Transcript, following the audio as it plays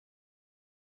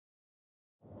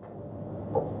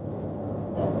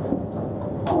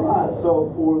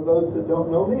So for those that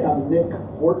don't know me, I'm Nick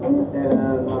Horton,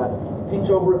 and I teach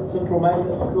over at Central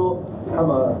Magnet School. I'm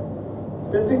a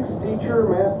physics teacher,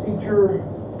 math teacher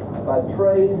by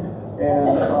trade,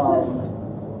 and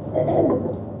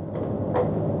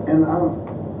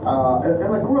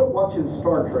I grew up watching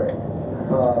Star Trek,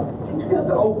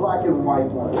 the old black and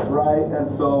white ones, right? And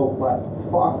so, like,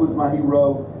 Spock was my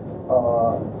hero.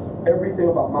 Everything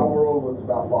about my world was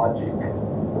about logic.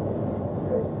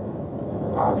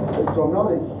 So I'm not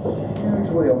a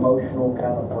hugely emotional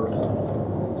kind of person.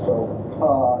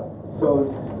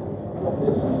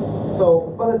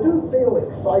 But I do feel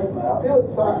excitement. I feel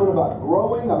excitement about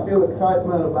growing. I feel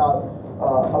excitement about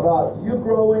you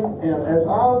growing. And as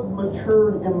I've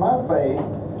matured in my faith,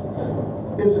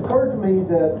 it's occurred to me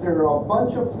that there are a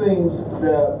bunch of things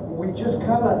that we just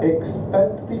kind of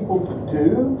expect people to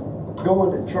do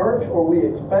going to church, or we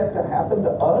expect to happen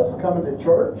to us coming to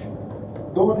church.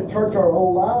 Going to church our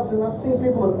whole lives, and I've seen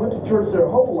people that went to church their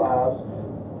whole lives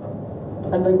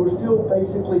and they were still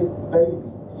basically babies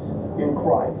in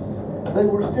Christ. They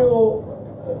were still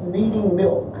needing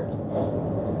milk.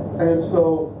 And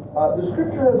so the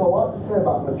scripture has a lot to say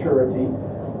about maturity,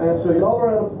 and so y'all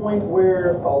are at a point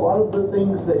where a lot of the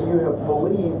things that you have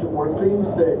believed were things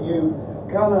that you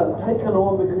kind of taken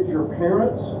on because your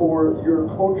parents or your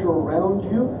culture around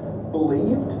you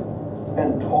believed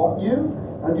and taught you,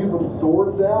 and you've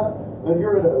absorbed that, and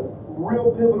you're at a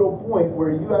real pivotal point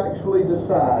where you actually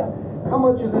decide, how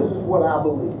much of this is what I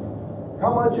believe?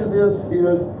 How much of this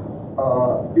is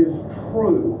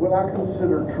true, what I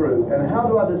consider true, and how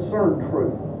do I discern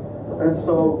truth? And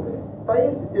so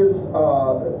faith is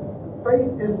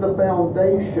the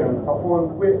foundation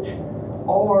upon which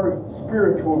all our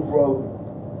spiritual growth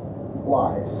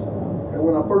lies. And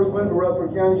when I first moved to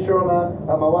Rutherford County, Cheryl and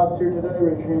I, my wife's here today.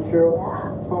 Raise your hand, Cheryl.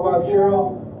 My wife,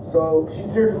 Cheryl. So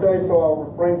she's here today, so I'll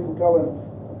refrain from telling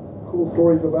cool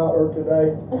stories about her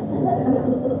today.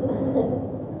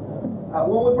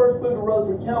 When we first moved to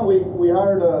Rutherford County, we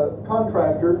hired a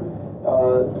contractor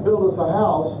to build us a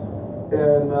house,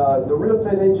 and the real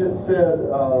estate agent said,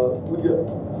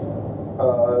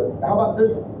 how about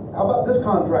this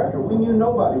contractor? We knew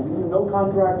nobody. We knew no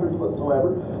contractors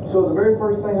whatsoever. So the very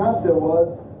first thing I said was,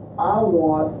 I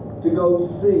want to go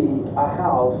see a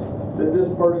house that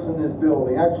this person is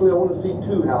building. Actually, I want to see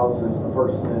two houses the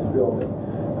person is building.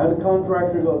 And the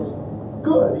contractor goes,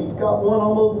 good, he's got one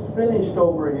almost finished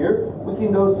over here. We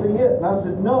can go see it. And I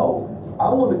said, no, I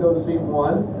want to go see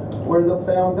one where the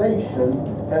foundation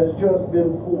has just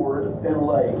been poured and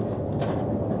laid.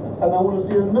 And I want to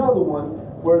see another one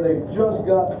where they've just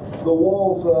got the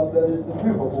walls up, that is the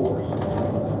tuba boards.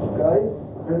 Okay?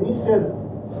 And he said,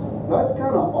 that's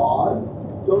kind of odd.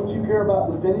 Don't you care about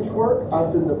the finished work? I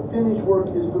said, the finished work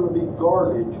is going to be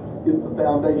garbage if the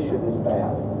foundation is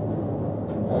bad.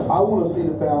 I want to see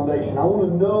the foundation. I want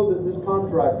to know that this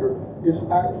contractor is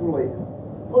actually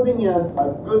putting in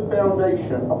a good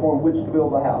foundation upon which to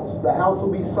build the house. The house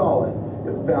will be solid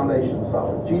if the foundation is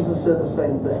solid. Jesus said the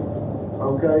same thing.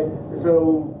 Okay? It's that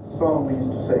old song we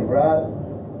used to sing, right?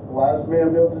 The wise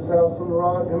man built his house on the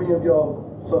rock. How many of y'all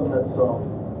sung that song?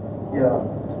 Yeah.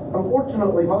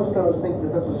 Unfortunately, most of us think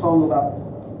that that's a song about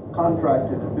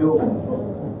contracted building.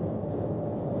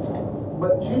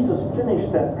 But Jesus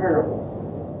finished that parable.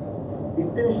 He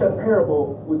finished that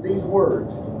parable with these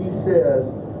words. He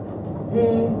says,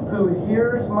 he who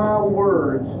hears my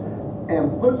words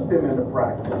and puts them into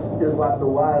practice is like the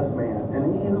wise man.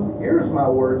 And he who hears my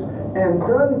words and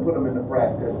doesn't put them into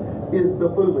practice is the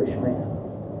foolish man.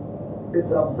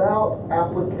 It's about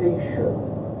application.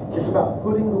 It's about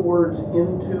putting the words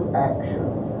into action.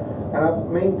 And I've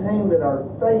maintained that our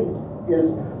faith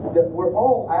is that we're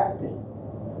all acting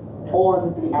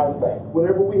on our faith,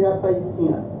 whatever we have faith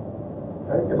in.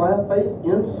 Okay? If I have faith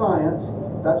in science,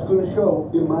 that's going to show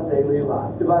in my daily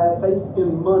life. If I have faith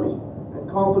in money and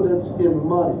confidence in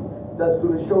money, that's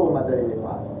going to show in my daily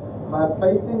life. If I have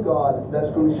faith in God,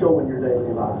 that's going to show in your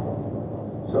daily life.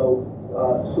 So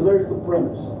there's the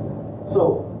premise.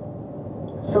 So,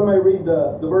 somebody read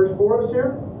the verse for us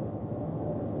here.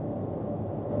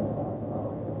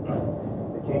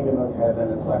 The kingdom of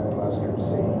heaven is like a mustard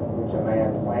seed, which a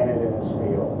man planted in his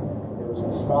field. It was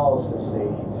the smallest of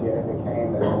seeds, yet it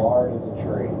became as large as a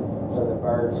tree, so that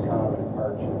birds come and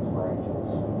perch in its branches.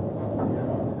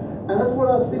 And that's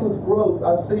what I see with growth.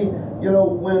 I see,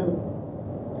 when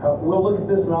we'll look at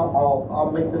this, and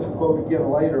I'll make this quote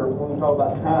again later when we talk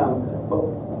about time.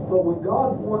 But when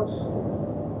God wants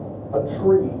a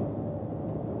tree,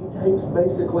 He takes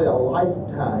basically a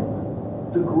lifetime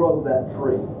to grow that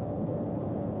tree.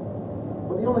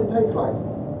 But He only takes like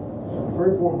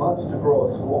 3 or 4 months to grow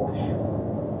a squash.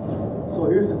 So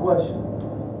here's the question.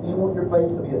 Do you want your faith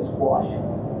to be a squash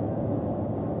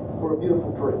or a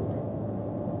beautiful tree?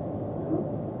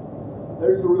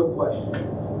 There's the real question.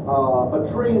 A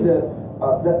tree that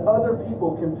other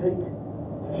people can take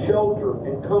shelter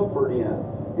and comfort in,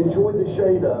 enjoy the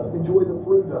shade of, enjoy the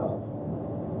fruit of.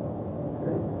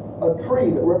 Okay? A tree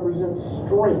that represents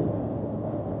strength.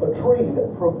 A tree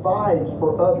that provides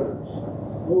for others.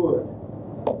 Wood.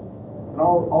 And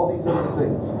all these other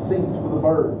things. Seeds for the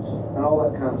birds. And all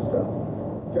that kind of stuff.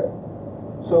 Okay.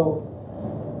 So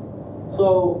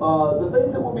the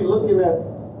things that we'll be looking at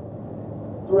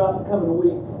throughout the coming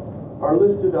weeks are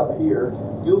listed up here.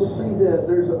 You'll see that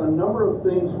there's a number of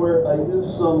things where I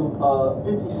use some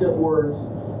 50-cent words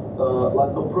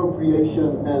like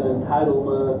appropriation and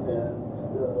entitlement and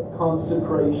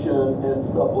consecration and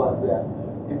stuff like that.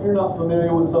 If you're not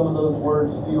familiar with some of those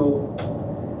words,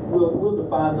 we'll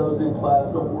define those in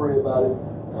class. Don't worry about it.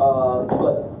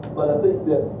 But I think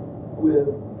that with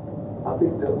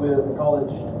the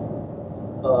college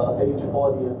age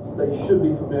audience, they should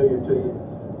be familiar to you.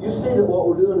 You see that what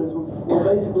we're doing is we're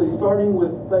basically starting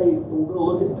with faith. We're going to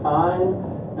look at time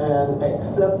and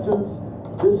acceptance.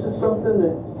 This is something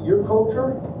that your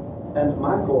culture and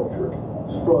my culture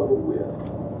struggle with.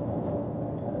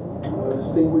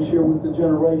 Distinguish here with the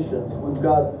generations. We've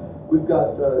got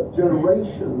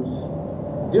generations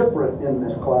different in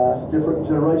this class, different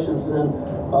generations,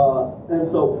 and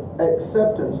so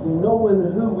acceptance, knowing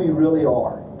who we really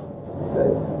are,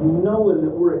 okay? Knowing that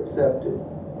we're accepted.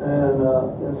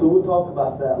 And so we'll talk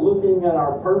about that. Looking at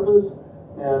our purpose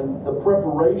and the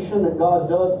preparation that God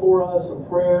does for us in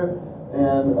prayer,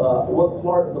 and what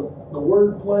part the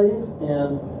Word plays,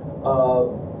 and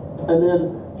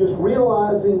then just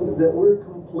realizing that we're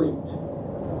complete.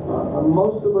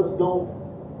 Most of us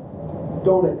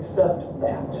don't accept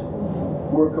that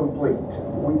we're complete.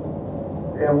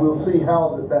 And we'll see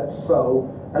how that's so,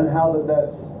 and how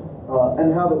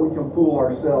that we can fool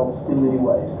ourselves in many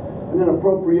ways. And then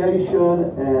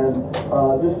appropriation and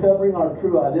discovering our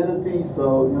true identity.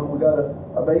 So, we got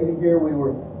a baby here. We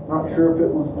were not sure if it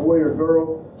was boy or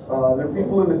girl. There are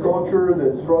people in the culture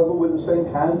that struggle with the same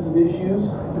kinds of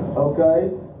issues.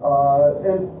 Okay?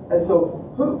 And so,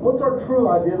 what's our true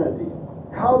identity?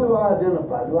 How do I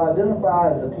identify? Do I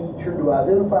identify as a teacher? Do I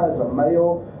identify as a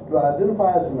male? Do I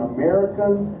identify as an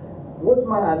American? What's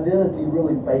my identity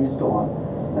really based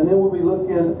on? And then we'll be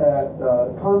looking at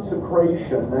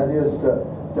consecration, that is to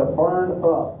burn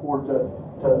up or to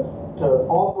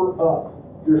offer up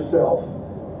yourself,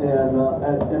 and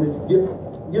it's gift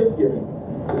giving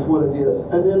is what it is.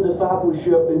 And then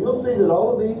discipleship, and you'll see that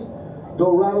all of these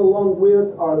go right along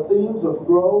with our themes of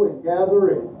grow and gather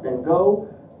and go.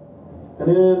 And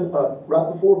then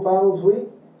right before finals week,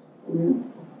 we're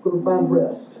going to find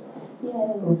rest. We're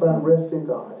going to find rest in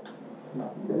God.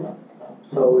 Okay.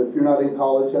 So if you're not in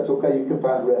college, that's okay. You can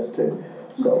find rest too.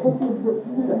 So,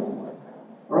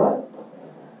 all right.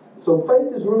 So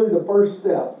faith is really the first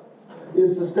step.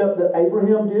 It's the step that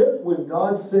Abraham did when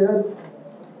God said,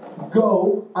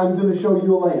 "Go, I'm going to show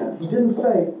you a land." He didn't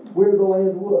say where the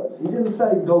land was. He didn't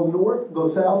say go north, go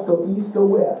south, go east, go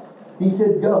west. He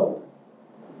said go.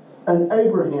 And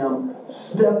Abraham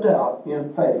stepped out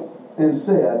in faith and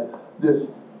said, this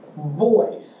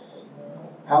voice,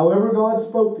 however God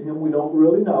spoke to him, we don't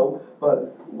really know,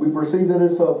 but we perceive that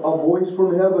it's a voice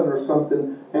from heaven or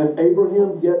something, and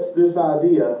Abraham gets this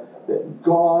idea that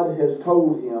God has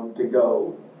told him to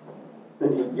go.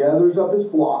 And he gathers up his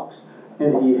flocks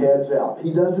and he heads out.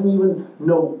 He doesn't even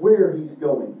know where he's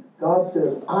going. God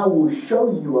says, I will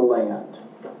show you a land.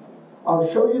 I'll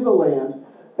show you the land.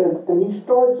 And he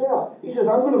starts out. He says,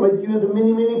 I'm going to make you into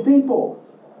many, many people.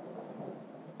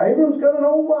 Abram's got an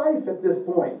old wife at this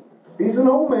point. He's an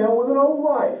old man with an old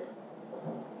wife.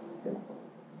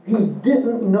 He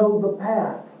didn't know the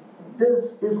path.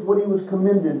 This is what he was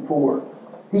commended for.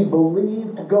 He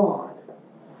believed God.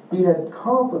 He had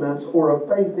confidence or a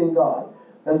faith in God.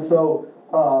 And so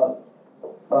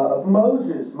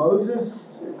Moses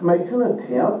makes an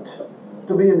attempt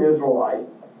to be an Israelite,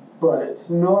 but it's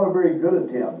not a very good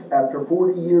attempt. After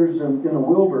 40 years in the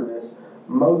wilderness,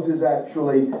 Moses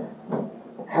actually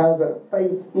has a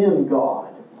faith in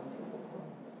God.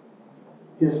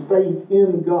 His faith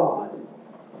in God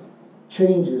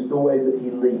changes the way that he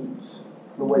leads,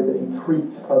 the way that he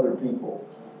treats other people.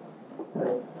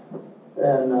 Okay?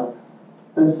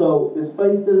 And so it's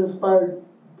faith that inspired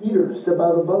Peter to step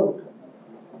out of the boat.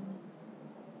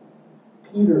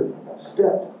 Peter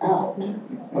stepped out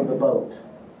of the boat.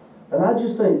 And I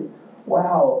just think,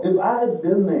 wow, if I had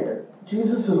been there,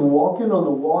 Jesus is walking on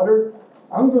the water,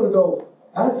 I'm going to go,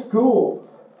 that's cool.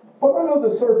 But I know the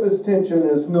surface tension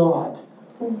is not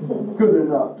good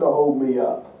enough to hold me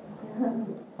up.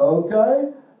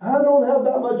 Okay? I don't have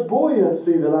that much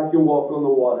buoyancy that I can walk on the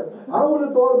water. I would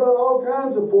have thought about all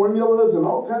kinds of formulas and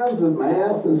all kinds of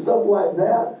math and stuff like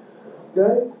that.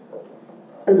 Okay?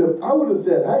 And if I would have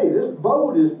said, hey, this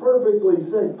boat is perfectly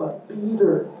safe, but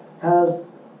Peter has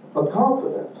a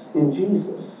confidence in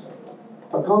Jesus.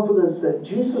 A confidence that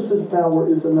Jesus' power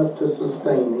is enough to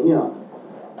sustain him.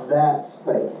 That's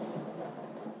faith.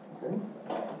 Okay?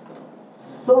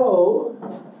 So,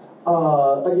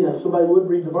 again, if somebody would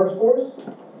read the verse for us.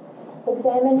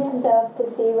 Examine yourselves to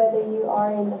see whether you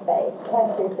are in the faith.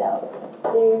 Test yourselves.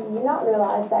 Do you not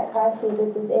realize that Christ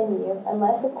Jesus is in you,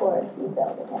 unless, of course, you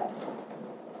fail the test?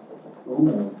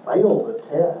 Ooh, fail the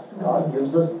test. God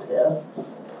gives us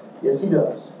tests. Yes, He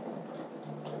does.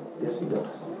 Yes, He does.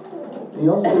 He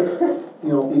also,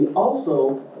 He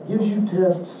also gives you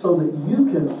tests so that you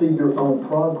can see your own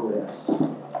progress.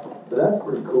 That's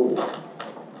pretty cool.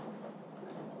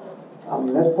 I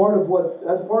mean, that's part of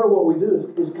what we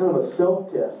do is kind of a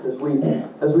self-test. As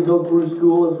we go through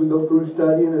school, as we go through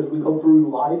studying, as we go through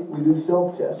life, we do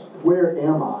self-tests. Where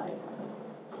am I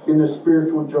in this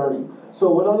spiritual journey? So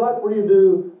what I'd like for you to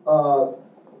do,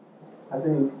 I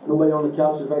think nobody on the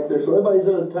couch is back there, so everybody's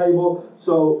at a table.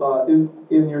 So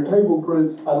in your table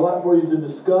groups, I'd like for you to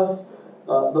discuss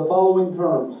the following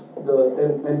terms,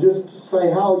 and just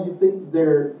say how you think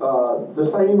they're the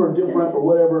same or different or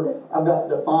whatever. I've got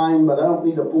defined, but I don't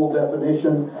need a full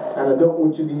definition, and I don't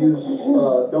want you to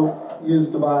don't use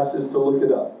devices to look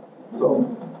it up. So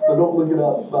don't look it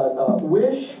up. But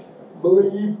wish,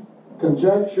 believe,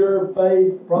 conjecture,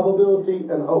 faith, probability,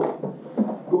 and hope.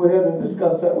 Go ahead and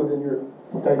discuss that within your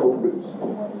table groups.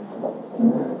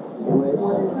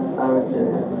 I would say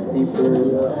deeper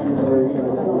version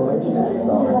of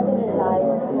knowledge.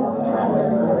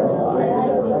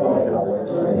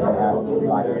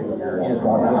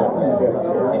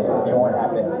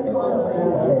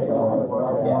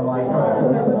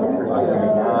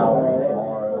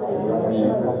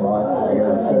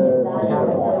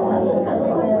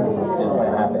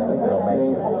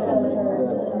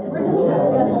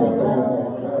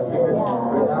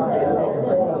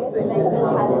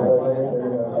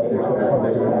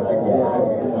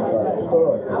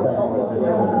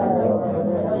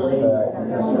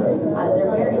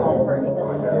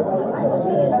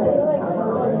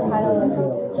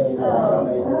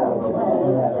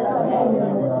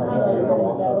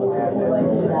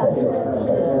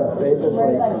 Faith is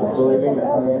like believing that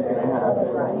something's going to happen.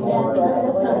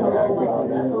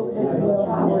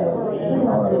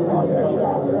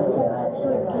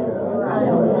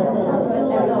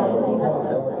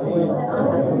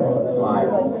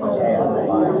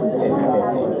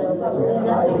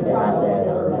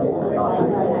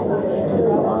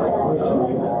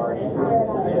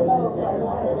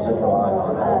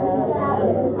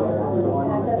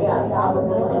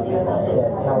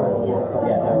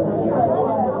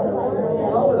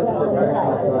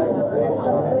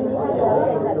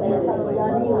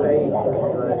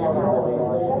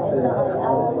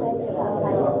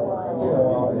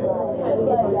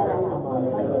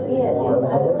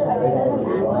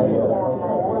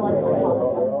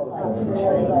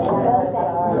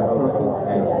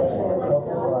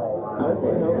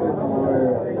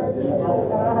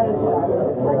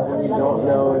 You don't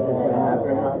know if it's going to happen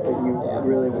or not, but you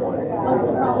really want it to.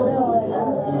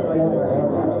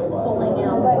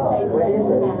 What is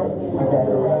it? Are you sure? Because I don't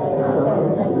know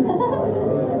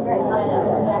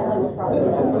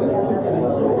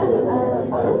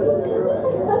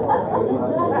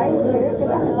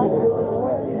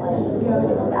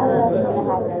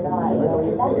if it's going to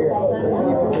happen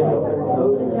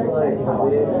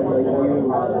or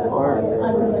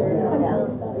not.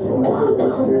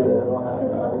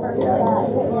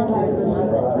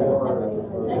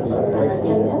 That's It's like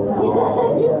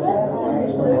you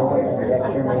aren't sure that it'll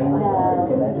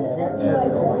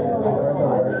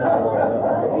happen.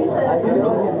 I feel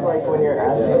like it's like when you're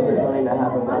asking for something to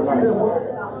happen, but I'm not sure.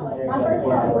 It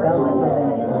sounds like something.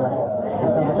 It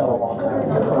sounds like a walk.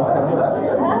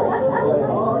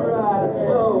 Alright,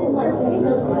 so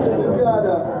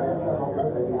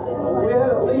we had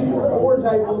at least 4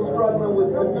 tables struggling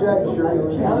with conjecture.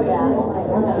 Oh, yeah.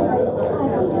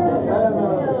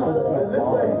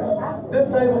 This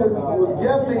table was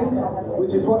guessing,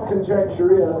 which is what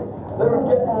conjecture is. They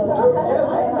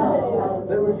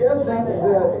were guessing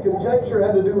that conjecture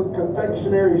had to do with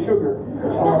confectionery sugar.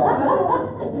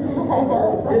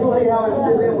 Didn't see how it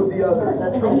fit in with the others. I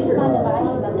used my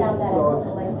device and I found that.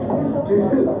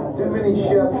 Too many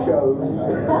chef shows.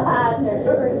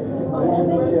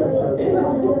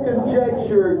 Conjecture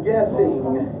your guessing.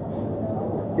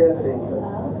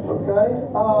 Okay?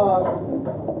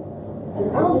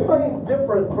 How's faith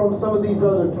different from some of these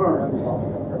other terms?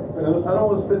 And I don't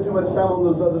want to spend too much time on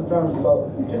those other terms, so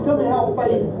just tell me how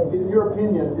faith, in your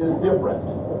opinion, is different.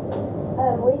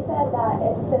 We said that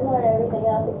it's similar to everything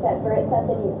else except for it's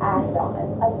something you act on.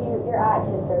 Like your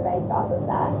actions are based off of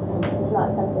that. It's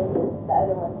not something that the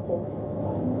other ones can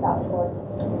vouch for.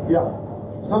 Yeah.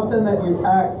 Something that you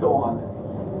act on.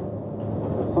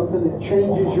 Something that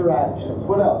changes your actions.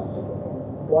 What else?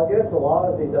 Well, I guess a lot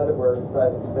of these other words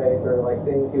besides faith are like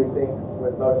things you would think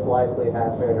would most likely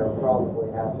happen or probably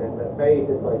happen. But faith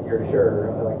is like you're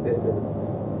sure, like this is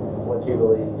what you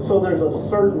believe. So there's a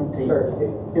certainty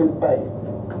in faith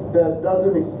that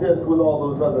doesn't exist with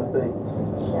all those other things.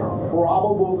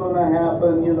 Probable gonna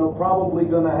happen, probably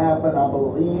gonna happen. I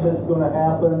believe it's gonna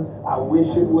happen. I wish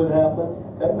it would happen.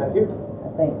 Okay, back here.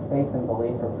 I think faith and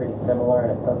belief are pretty similar,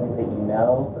 and it's something that you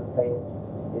know, but faith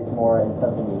is more in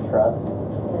something you trust.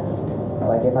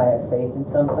 Like if I have faith in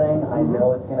something, I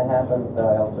know it's going to happen, but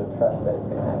I also trust that it's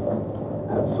going to happen.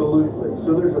 Absolutely.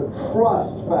 So there's a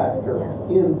trust factor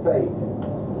in faith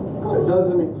that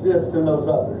doesn't exist in those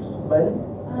others. Baby?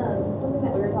 Something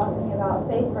that we were talking about,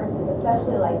 faith versus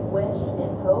especially like wish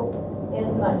and hope is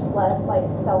much less like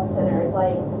self-centered.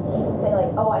 Like you can say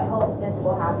like, oh, I hope this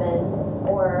will happen,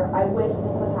 or I wish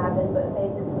this would happen, but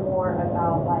faith is more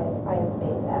about like, I have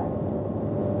faith that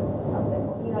something,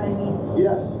 you know what I mean?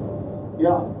 Yes.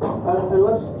 Yeah. And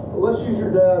let's use your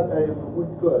dad, if we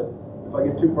could. If I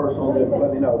get too personal, then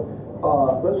let me know.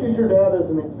 Let's use your dad as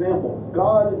an example.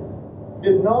 God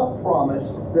did not promise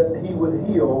that he would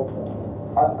heal.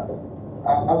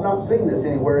 I've not seen this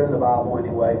anywhere in the Bible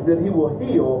anyway, that he will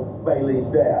heal Bailey's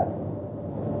dad.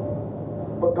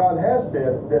 But God has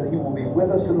said that he will be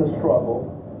with us in the struggle.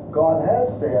 God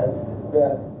has said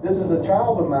that this is a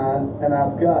child of mine and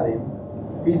I've got him.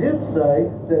 He did say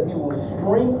that he will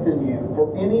strengthen you for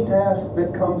any task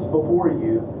that comes before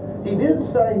you. He did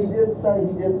say. Do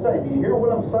you hear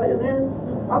what I'm saying here?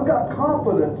 I've got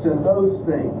confidence in those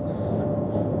things.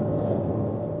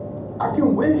 I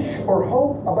can wish or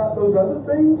hope about those other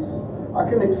things. I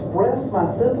can express my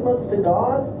sentiments to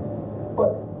God.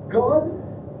 But God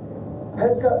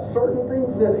has got certain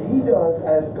things that he does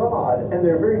as God, and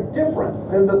they're very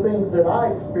different than the things that I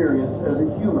experience as a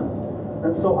human.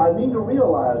 And so I need to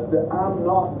realize that I'm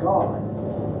not God.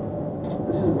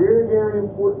 This is very, very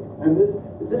important. And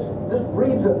this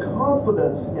breeds a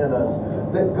confidence in us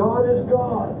that God is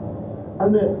God.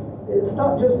 And that it's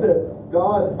not just that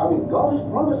God has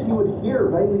promised he would hear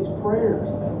Bailey's prayers.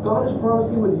 God has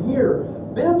promised he would hear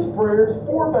Ben's prayers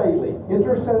for Bailey,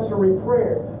 intercessory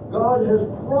prayer. God has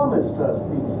promised us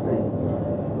these things.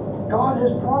 God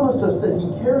has promised us that he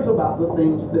cares about the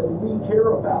things that we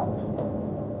care about.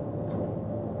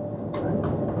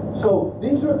 So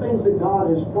these are things that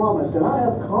God has promised, and I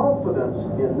have confidence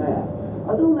in that.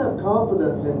 I don't have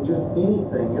confidence in just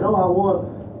anything. I want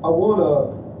a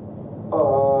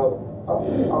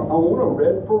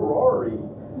red Ferrari,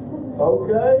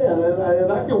 okay,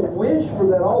 and I can wish for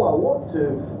that all I want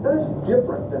to. That's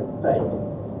different than faith.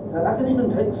 And I can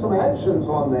even take some actions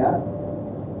on that,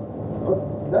 but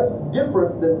that's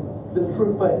different than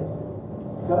true faith.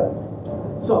 Okay.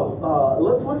 So,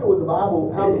 let's look at what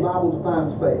how the Bible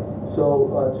defines faith. So,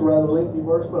 it's a rather lengthy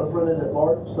verse, but I printed it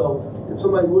large. So, if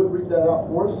somebody would read that out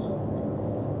for us.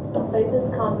 Faith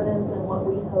is confidence in what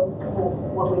we hope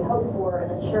for,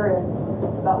 and assurance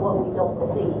about what we don't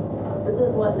see. This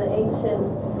is what the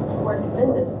ancients were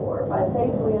commended for. By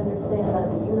faith, we understand that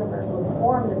the universe was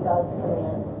formed at God's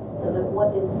command, so that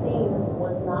what is seen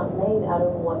was not made out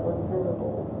of what was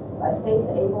visible. By faith,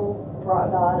 Abel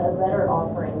brought God a better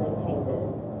offering than Cain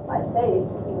did. By faith,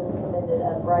 he was commended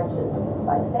as righteous.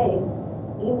 By faith,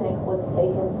 Enoch was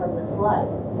taken from this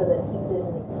life, so that he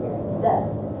didn't experience death.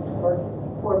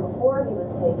 For before he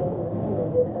was taken, he was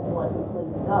commended as one who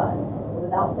pleased God. And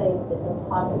without faith, it's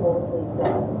impossible to please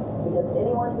God, because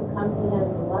anyone who comes to him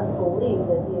must believe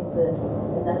that he exists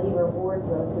and that he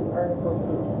rewards those who earnestly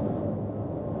seek him.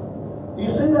 You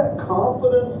see that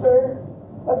confidence there?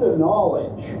 That's a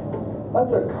knowledge.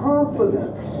 That's a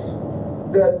confidence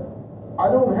that I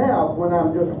don't have when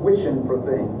I'm just wishing for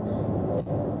things.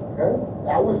 Okay?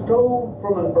 I was told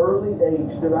from an early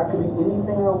age that I could be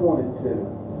anything I wanted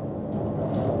to.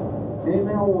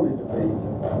 Anything I wanted to be.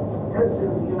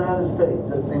 President of the United States,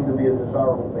 that seemed to be a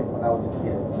desirable thing when I was a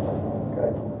kid.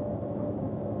 Okay?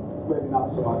 Maybe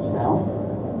not so much now.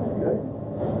 Okay?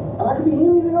 And I could be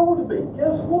anything I want to be.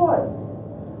 Guess what?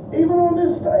 Even on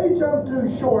this stage, I'm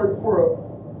too short for a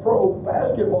pro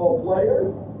basketball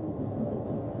player.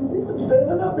 Even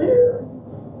standing up here.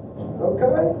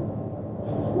 Okay?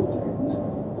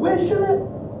 Wishing it,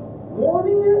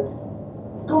 wanting it,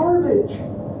 garbage.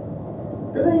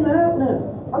 It ain't happening.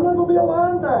 I'm not going to be a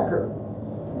linebacker,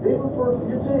 even for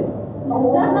UT.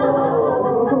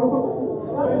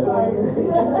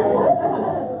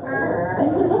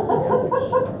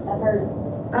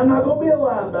 I'm not going to be a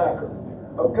linebacker.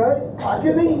 Okay? I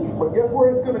can eat, but guess where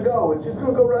it's going to go? It's just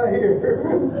going to go right here.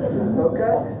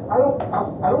 Okay? I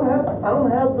don't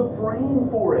have the brain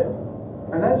for it.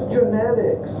 And that's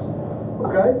genetics.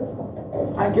 Okay?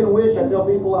 I can wish. I tell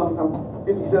people I'm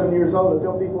 57 years old. I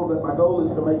tell people that my goal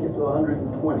is to make it to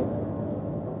 120.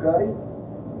 Okay?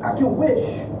 I can wish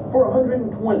for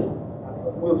 120.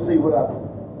 We'll see what I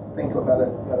think about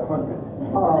it at 100.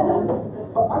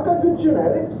 But I've got good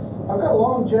genetics. I've got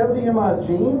longevity in my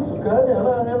genes, okay,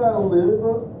 and I live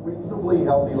a reasonably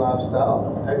healthy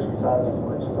lifestyle. I don't exercise as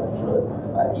much as I should.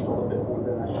 I eat a little bit more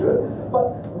than I should.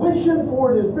 But wishing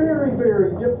for it is very,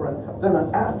 very different than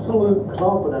an absolute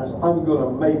confidence I'm going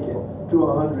to make it to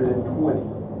 120.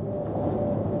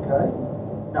 Okay?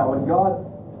 Now, when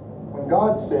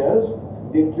God says,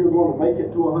 if you're going to make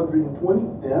it to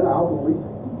 120, then I'll believe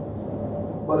it.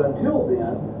 But until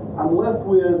then, I'm left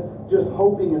with just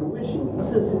hoping and wishing. He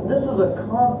says, this is a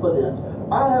confidence.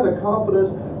 I had a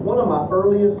confidence. One of my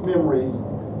earliest memories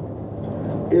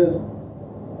is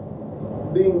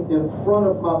being in front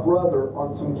of my brother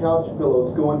on some couch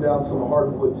pillows going down some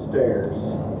hardwood stairs.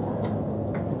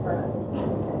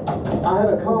 I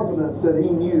had a confidence that he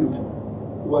knew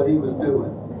what he was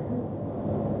doing.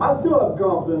 I still have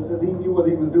confidence that he knew what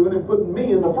he was doing and putting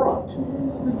me in the front.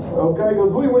 Okay,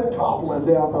 because we went toppling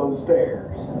down those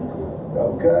stairs.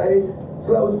 Okay,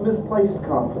 so that was misplaced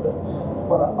confidence.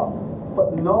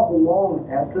 But not long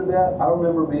after that, I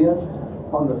remember being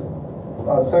on the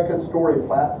second story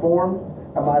platform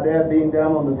and my dad being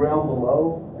down on the ground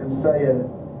below and saying,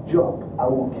 "Jump, I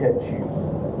will catch you."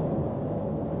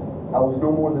 I was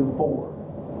no more than 4.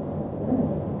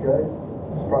 Okay, it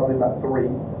was probably about 3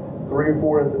 or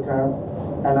 4 at the time,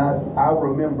 and I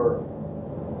remember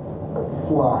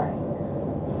flying.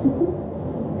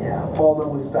 Yeah, falling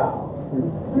with style.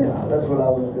 Yeah, that's what I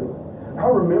was doing. I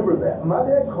remember that. My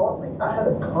dad caught me. I had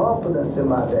a confidence in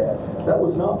my dad. That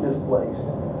was not misplaced.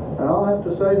 And I'll have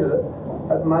to say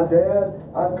that my dad,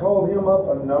 I called him up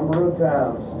a number of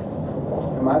times.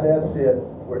 And my dad said,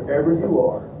 wherever you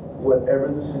are, whatever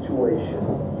the situation,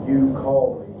 you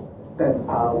call me, and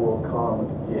I will come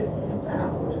get you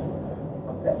out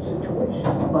of that situation.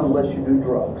 Unless you do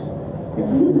drugs.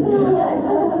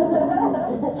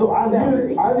 So I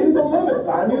knew the limits,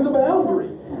 I knew the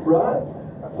boundaries, right?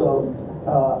 So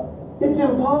it's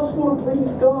impossible to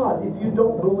please God if you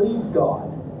don't believe God.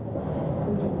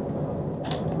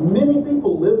 Many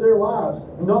people live their lives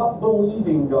not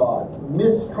believing God.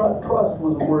 Mistrust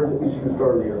was the word that was used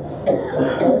earlier.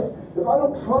 Okay? If I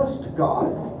don't trust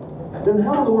God, then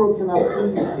how in the world can I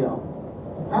please Him?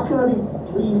 How can I be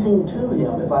pleasing to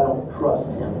Him if I don't trust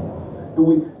Him?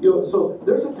 So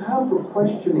there's a time for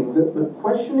questioning. The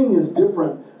questioning is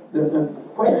different. The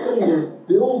questioning is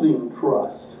building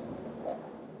trust.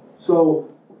 So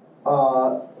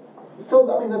I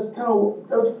mean that's kind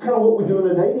of what we do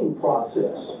in a dating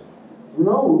process.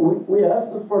 No, we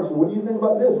ask the person, what do you think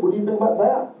about this? What do you think about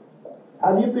that?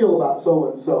 How do you feel about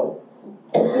so and so?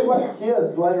 What do you think about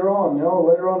kids later on?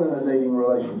 Later on in a dating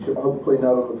relationship, hopefully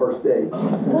not on the first date.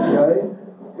 Okay?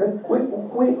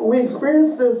 We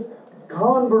experience this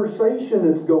conversation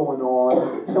that's going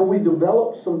on, and we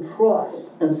develop some trust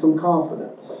and some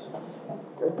confidence.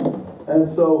 Okay? And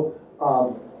so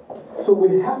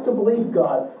we have to believe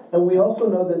God, and we also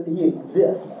know that He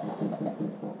exists.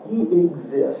 He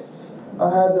exists. I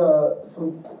had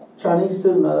some Chinese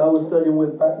student that I was studying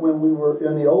with back when we were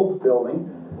in the old building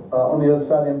on the other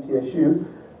side of MTSU,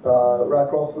 right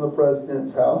across from the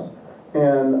president's house.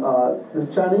 And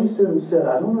this Chinese student said,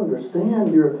 I don't understand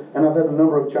and I've had a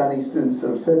number of Chinese students that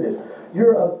have said this,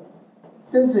 you're a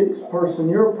physics person,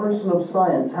 you're a person of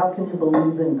science, how can you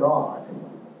believe in God?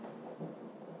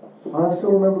 And I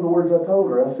still remember the words I told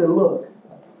her. I said, look,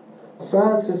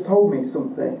 science has told me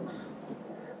some things,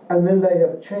 and then they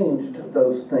have changed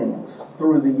those things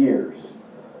through the years.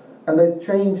 And they've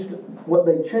changed what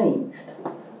they changed,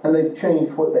 and they've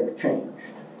changed what they've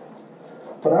changed.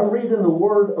 But I read in the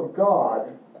Word of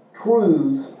God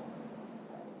truths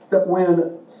that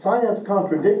when science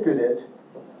contradicted it,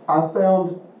 I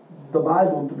found the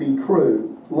Bible to be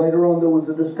true. Later on there was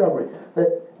a discovery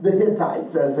that the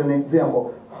Hittites, as an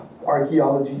example,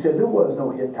 archaeology said there was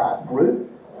no Hittite group.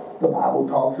 The Bible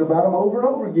talks about them over and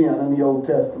over again in the Old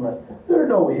Testament. There are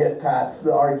no Hittites,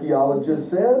 the archaeologists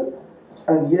said.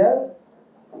 And yet,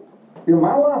 in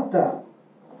my lifetime,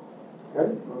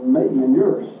 okay, maybe in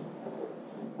yours.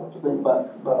 I have to think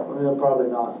about well, probably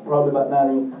not. Probably about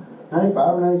 95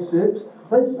 or 96.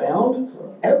 They found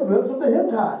evidence of the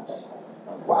Hittites.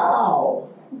 Wow.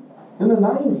 In the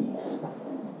 90s.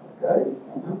 Okay.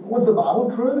 Was the Bible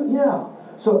true? Yeah.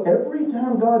 So every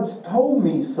time God's told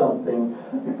me something,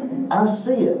 I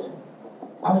see it.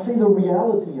 I see the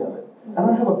reality of it.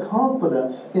 And I have a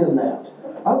confidence in that.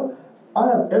 I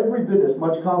have every bit as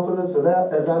much confidence in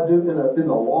that as I do in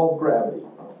the law of gravity.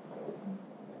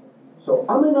 So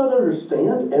I may not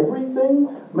understand everything.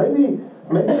 Maybe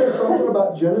there's something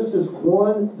about Genesis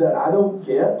 1 that I don't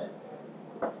get.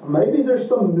 Maybe there's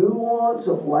some nuance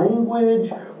of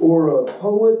language or of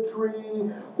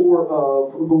poetry or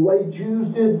of the way Jews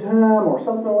did time or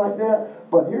something like that.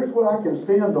 But here's what I can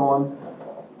stand on.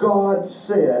 God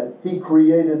said He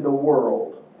created the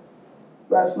world.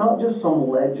 That's not just some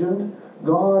legend.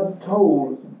 God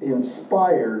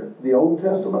inspired the Old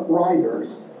Testament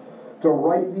writers to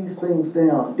write these things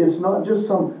down. It's not just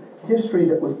some history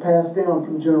that was passed down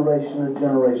from generation to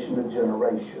generation to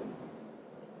generation.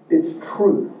 It's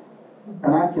truth.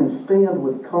 And I can stand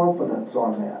with confidence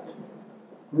on that.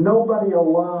 Nobody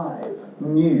alive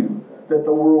knew that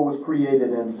the world was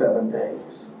created in 7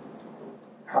 days.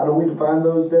 How do we define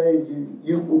those days?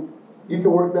 You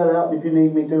can work that out, and if you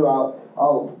need me to,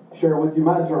 I'll share with you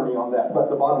my journey on that. But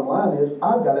the bottom line is,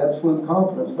 I've got absolute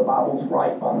confidence the Bible's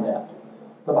right on that.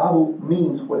 The Bible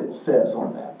means what it says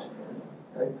on that.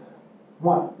 Okay?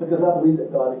 Why? Because I believe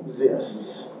that God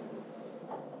exists.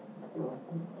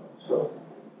 So,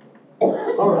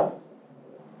 all right.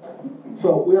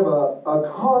 So we have a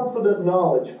confident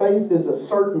knowledge. Faith is a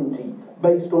certainty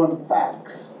based on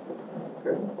facts.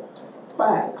 Okay?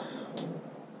 Facts.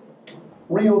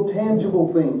 Real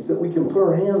tangible things that we can put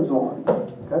our hands on.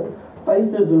 Okay?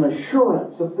 Faith is an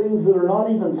assurance of things that are not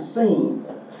even seen.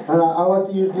 And I like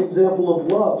to use the example of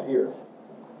love here.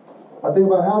 I think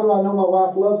about, how do I know my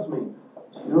wife loves me?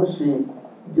 You know, she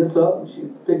gets up and she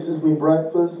fixes me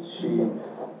breakfast. She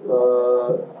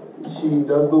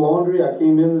does the laundry. I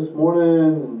came in this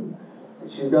morning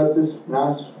and she's got this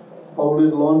nice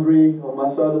folded laundry on my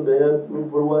side of the bed, we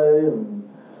put away, and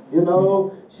you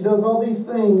know, she does all these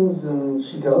things, and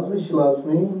she tells me she loves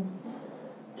me,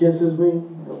 kisses me,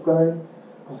 okay?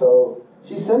 So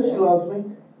she says she loves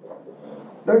me.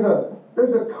 There's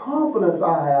a confidence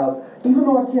I have, even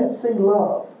though I can't see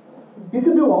love. You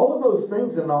can do all of those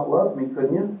things and not love me,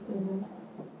 couldn't you?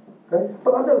 Mm-hmm. Okay?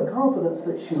 But I've got a confidence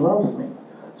that she loves me.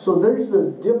 So there's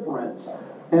the difference.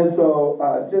 And so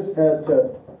I just had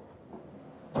to,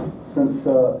 since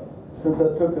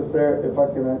that took us there, if I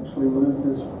can actually move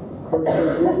this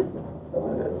cursor here.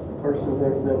 Cursor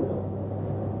there we go.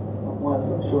 Why is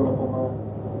it showing up on mine?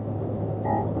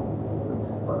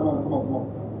 Come on.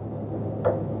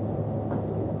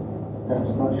 And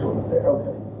it's not showing up there.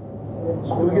 Okay.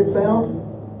 Do we get sound?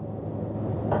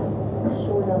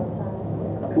 Short on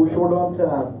time. We're short on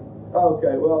time.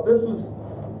 Okay, well, this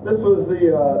was the,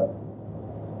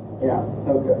 yeah,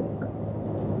 okay.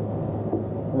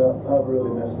 Well, I've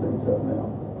really messed things up now.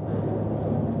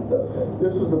 Okay,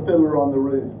 this was the fiddler on the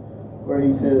roof, where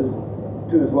he says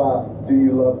to his wife, "Do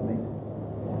you love me?"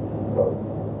 So,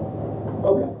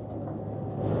 okay.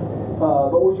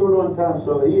 But we're short on time,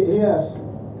 so he asks,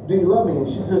 "Do you love me?" And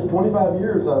she says, 25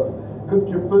 years I've cooked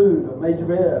your food, I made your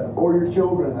bed, I bore your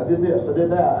children, I did this, I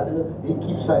did that, I did it. He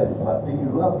keeps saying, "But do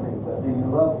you love me? But do you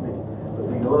love me?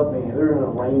 But do you love me?" And they're in an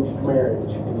arranged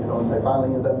marriage, you know, and they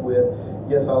finally end up with,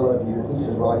 "Yes, I love you." And he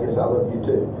says, "Well, I guess I love you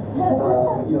too."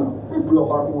 You know, real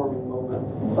heartwarming moment.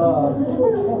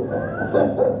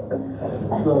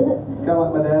 So it's kind of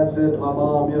like my dad said to my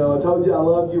mom, you know, "I told you I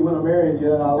loved you when I married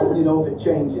you. I'll let you know if it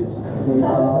changes." You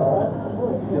know,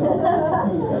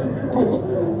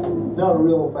 not a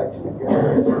real affectionate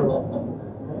guy.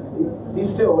 He's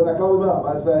still, when I call him up,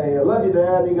 I say, "I love you,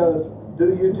 Dad." And he goes,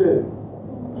 "Do you too?"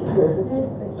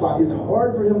 So it's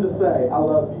hard for him to say, "I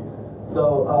love you."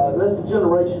 So that's a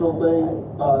generational thing.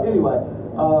 Anyway,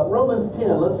 Romans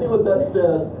 10, let's see what that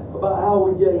says about how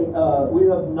we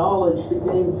have knowledge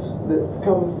that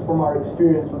comes from our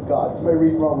experience with God. Somebody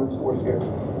read Romans for us here.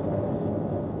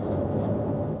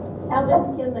 How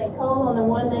then can they call on the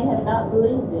one they have not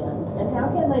believed in? And how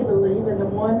can they believe in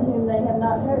the one whom they have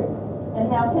not heard?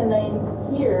 And how can they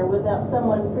hear without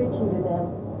someone preaching to them?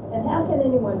 And how can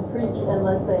anyone preach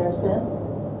unless they are sent?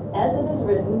 As it is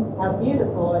written, how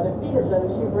beautiful are the feet of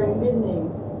those who bring good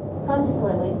news.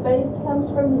 Consequently, faith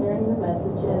comes from hearing the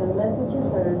message, and the message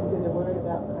is heard through the word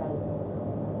about Christ.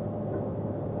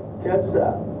 Catch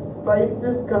that. Faith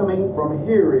is coming from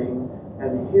hearing,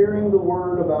 and hearing the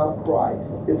word about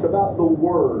Christ. It's about the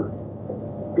word.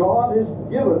 God has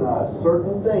given us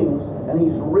certain things, and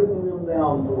He's written them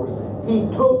down for us. He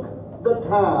took the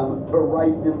time to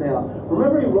write them down.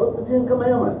 Remember, He wrote the 10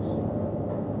 Commandments,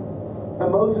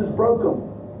 and Moses broke them.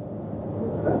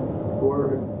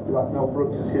 Or, like Mel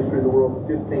Brooks' History of the World,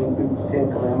 15 oops,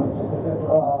 10 Commandments.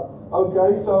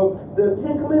 Okay, so the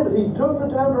 10 Commandments, He took the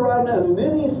time to write them down, and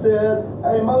then He said,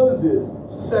 hey Moses,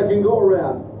 second go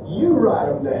around, you write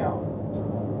them down.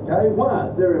 Okay,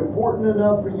 why? They're important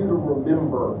enough for you to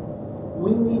remember.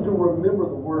 We need to remember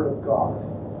the Word of God.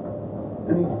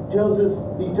 And He tells His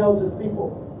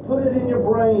people, put it in your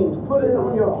brains, put it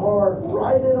on your heart,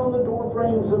 write it on the door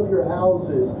frames of your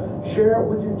houses, share it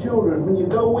with your children when you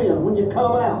go in, when you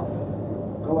come out.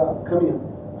 Go out, come in.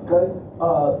 Okay?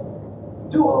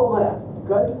 Do all that.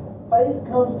 Okay? Faith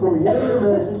comes from hearing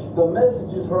the message. The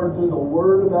message is heard through the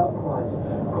Word about Christ.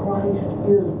 Christ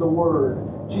is the Word.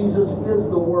 Jesus is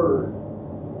the Word.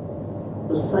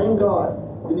 The same God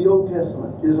in the Old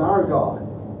Testament is our God.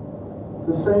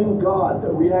 The same God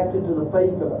that reacted to the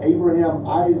faith of Abraham,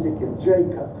 Isaac, and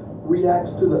Jacob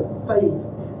reacts to the faith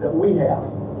that we have.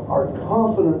 Our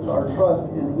confidence, our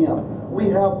trust in Him. We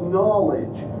have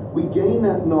knowledge. We gain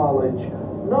that knowledge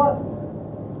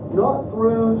not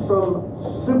through some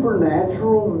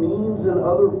supernatural means and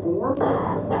other forms,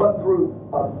 but through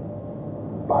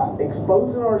by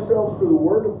exposing ourselves to the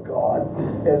Word of God.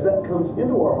 As that comes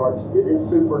into our hearts, it is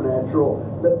supernatural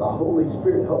that the Holy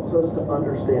Spirit helps us to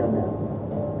understand that.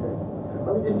 Okay.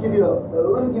 Let me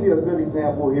give you a good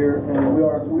example here, and we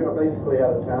are basically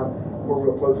out of time.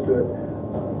 We're real close to it.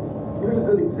 Here's a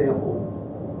good example.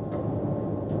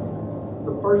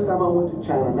 The first time I went to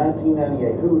China,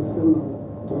 1998. Who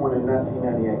born in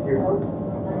 1998? Here's one.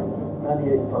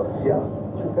 98 folks, yeah.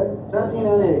 Okay.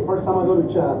 1998. First time I go to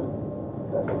China.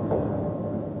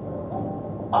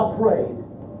 I prayed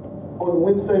on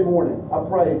Wednesday morning. I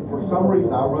prayed for some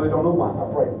reason. I really don't know why. I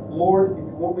prayed, Lord, if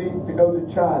you want me to go to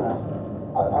China,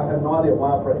 I have no idea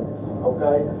why I prayed this.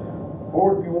 Okay,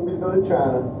 Lord, if you want me to go to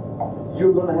China,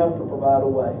 you're going to have to provide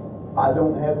a way. I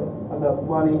don't have enough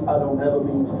money. I don't have a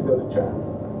means to go to China.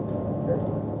 Okay.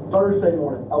 Thursday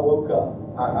morning, I woke up.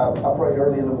 I prayed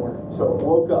early in the morning. So I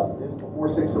woke up. It's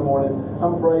before 6 in the morning.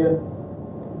 I'm praying.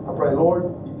 I pray, Lord,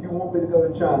 if you want me to go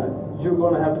to China, you're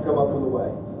going to have to come up with a way.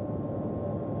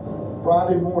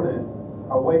 Friday morning,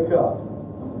 I wake up.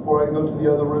 Before I can go to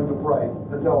the other room to pray,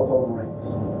 the telephone rings.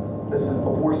 This is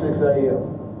before 6 a.m.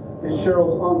 It's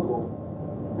Cheryl's uncle.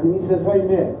 And he says, hey,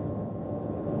 Nick,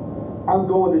 I'm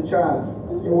going to China.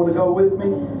 You want to go with me?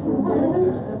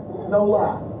 No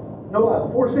lie. No lie.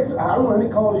 Before 6, I don't know how many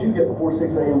calls you get before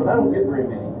 6 a.m., but I don't get very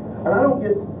many. And I don't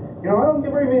get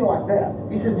very many like that.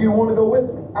 He said, do you want to go with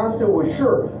me? I said, well,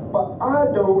 sure, but I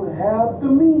don't have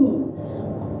the means.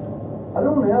 I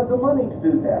don't have the money to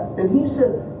do that. And he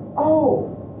said, oh,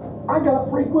 I got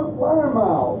frequent flyer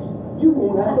miles. You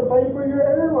won't have to pay for your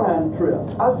airline trip.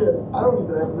 I said, I don't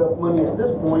even have enough money at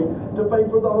this point to pay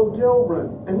for the hotel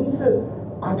room. And he says,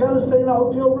 I got to stay in a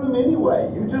hotel room anyway.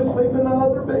 You just sleep in the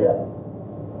other bed.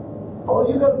 All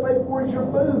you got to pay for is your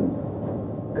food.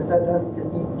 At that time, you could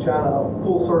eat in China a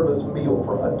full-service meal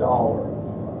for $1.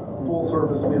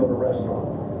 Full-service meal at a restaurant,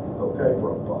 okay,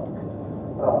 for $1.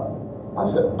 I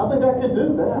said, I think I can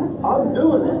do that. I'm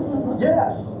doing it.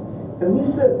 Yes. And he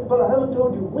said, but I haven't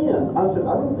told you when. I said,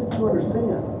 I don't think you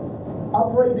understand. I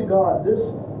prayed to God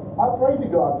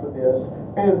for this,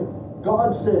 and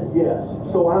God said yes,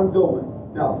 so I'm going.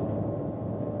 Now,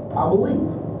 I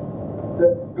believe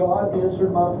that God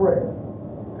answered my prayer.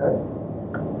 Okay?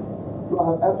 Do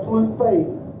I have absolute faith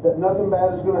that nothing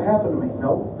bad is going to happen to me?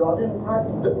 No, God didn't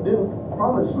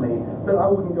promise me that I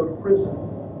wouldn't go to prison.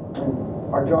 And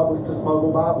our job was to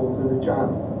smuggle Bibles into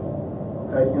China,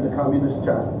 okay, into communist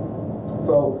China.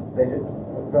 So they did.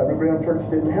 The underground church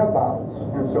didn't have Bibles,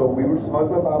 and so we were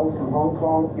smuggling Bibles from Hong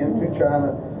Kong into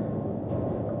China.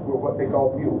 Were what they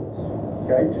called mules.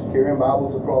 Okay, just carrying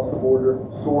Bibles across the border,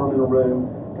 store them in a room,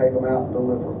 take them out, and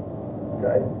deliver them.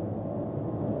 Okay.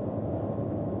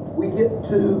 We get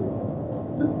to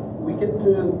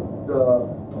the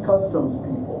customs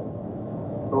people.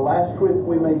 The last trip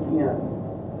we make in,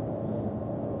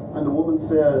 and the woman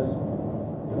says,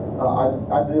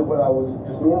 I did what I was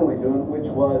just normally doing, which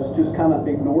was just kind of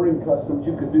ignoring customs.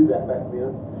 You could do that back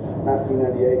then,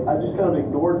 1998. I just kind of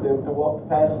ignored them and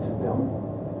walked past them.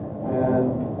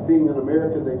 And being an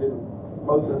American,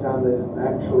 most of the time they didn't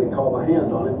actually call my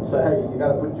hand on it and say, hey, you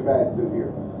got to put your bag through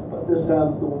here. But this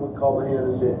time the woman called my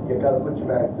hand and said, you got to put your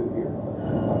bag through here.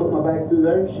 I put my bag through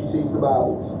there. She sees the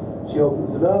Bibles. She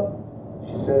opens it up.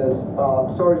 She says,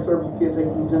 sorry, sir, you can't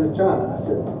take these into China. I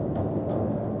said,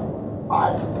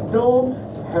 I don't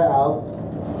have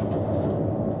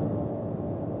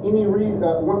any reason,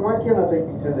 why can't I take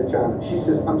these into China? She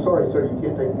says, I'm sorry, sir, you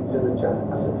can't take these into China.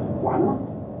 I said, why not?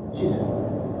 She says,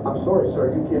 I'm sorry,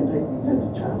 sir, you can't take these into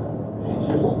China.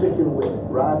 She's just sticking with it,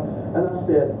 right? And I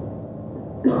said,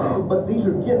 but these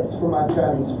are gifts for my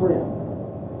Chinese friend.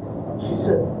 She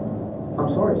said, I'm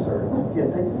sorry, sir, you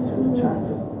can't take these into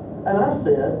China. And I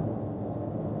said,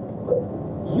 but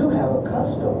you have a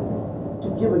custom to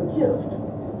give a gift.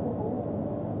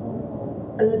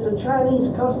 And it's a Chinese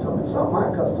custom. It's not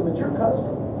my custom, it's your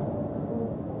custom.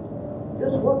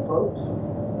 Guess what, folks?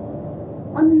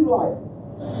 I knew like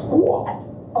squat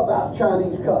about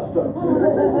Chinese customs.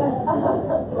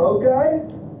 Okay?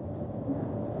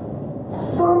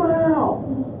 Somehow,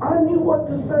 I knew what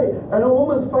to say. And a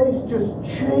woman's face just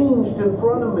changed in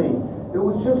front of me. It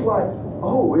was just like,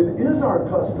 oh, it is our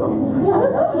custom.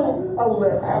 I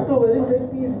have to let him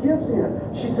take these gifts in.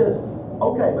 She says,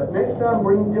 okay, but next time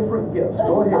bring different gifts.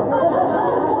 Go ahead.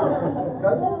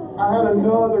 Okay? I had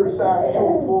another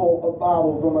satchel full of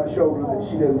Bibles on my shoulder that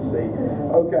she didn't see.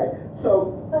 Okay,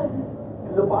 so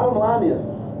the bottom line is,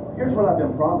 here's what I've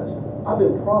been promised. I've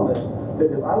been promised that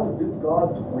if I would do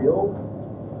God's will,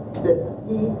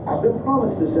 I've been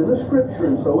promised this in the scripture,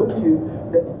 and so have you,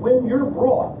 that when you're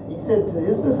brought, he said to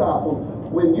his disciples,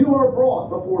 when you are brought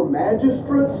before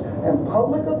magistrates and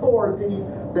public authorities,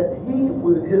 that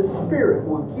his spirit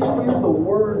will give you the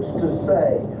words to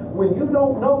say. When you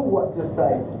don't know what to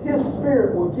say, his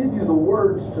spirit will give you the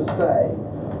words to say.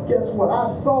 Guess what?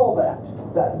 I saw that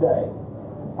day.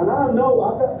 And I know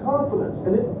I've got confidence,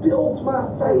 and it builds my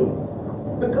faith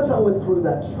because I went through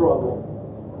that struggle.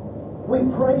 We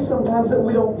pray sometimes that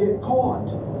we don't get caught.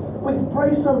 We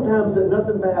pray sometimes that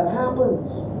nothing bad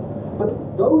happens.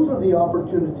 But those are the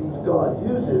opportunities God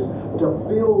uses to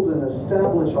build and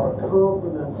establish our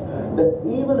confidence that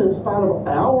even in spite of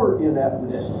our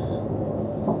ineptness,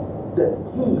 that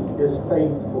He is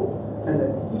faithful and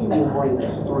that He will bring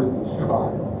us through these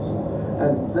trials.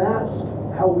 And that's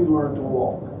how we learn to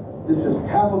walk. This is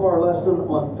half of our lesson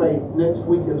on faith. Next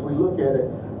week, as we look at it,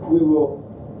 we will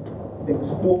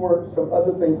explore some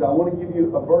other things. I want to give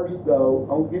you a verse, though.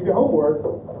 I want to give you homework.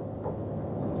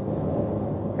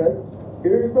 Okay?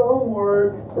 Here's the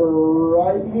homework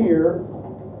right here.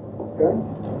 Okay?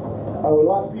 I would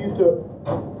like for you to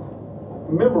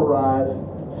memorize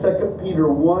 2 Peter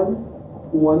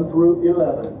 1 through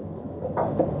 11.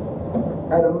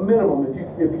 At a minimum,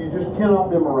 if you just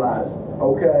cannot memorize,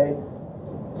 okay?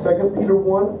 2 Peter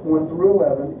 1 through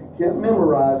 11. If you can't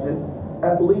memorize it,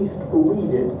 at least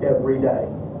read it every day.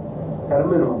 At a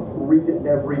minimum, read it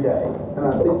every day. And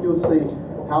I think you'll see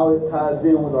how it ties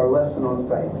in with our lesson on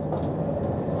faith.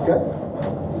 Okay?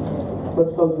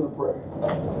 Let's close with a prayer.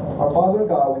 Our Father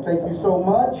God, we thank you so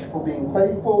much for being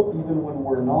faithful even when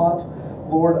we're not.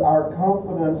 Lord, our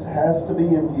confidence has to be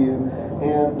in you.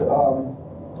 And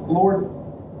Lord,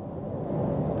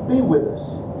 be with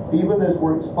us, even as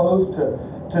we're exposed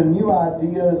to new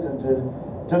ideas and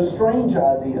to strange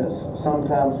ideas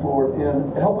sometimes, Lord,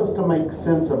 and help us to make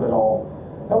sense of it all.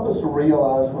 Help us to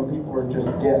realize when people are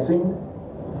just guessing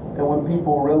and when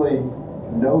people really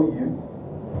know you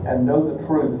and know the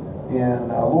truth. And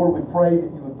Lord, we pray that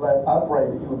you would I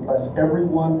pray that you would bless every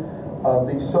one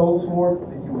of these souls, Lord,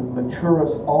 that you would mature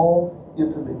us all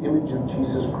into the image of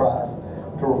Jesus Christ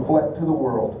to reflect to the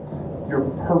world your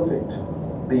perfect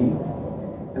being.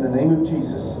 In the name of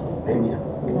Jesus, amen.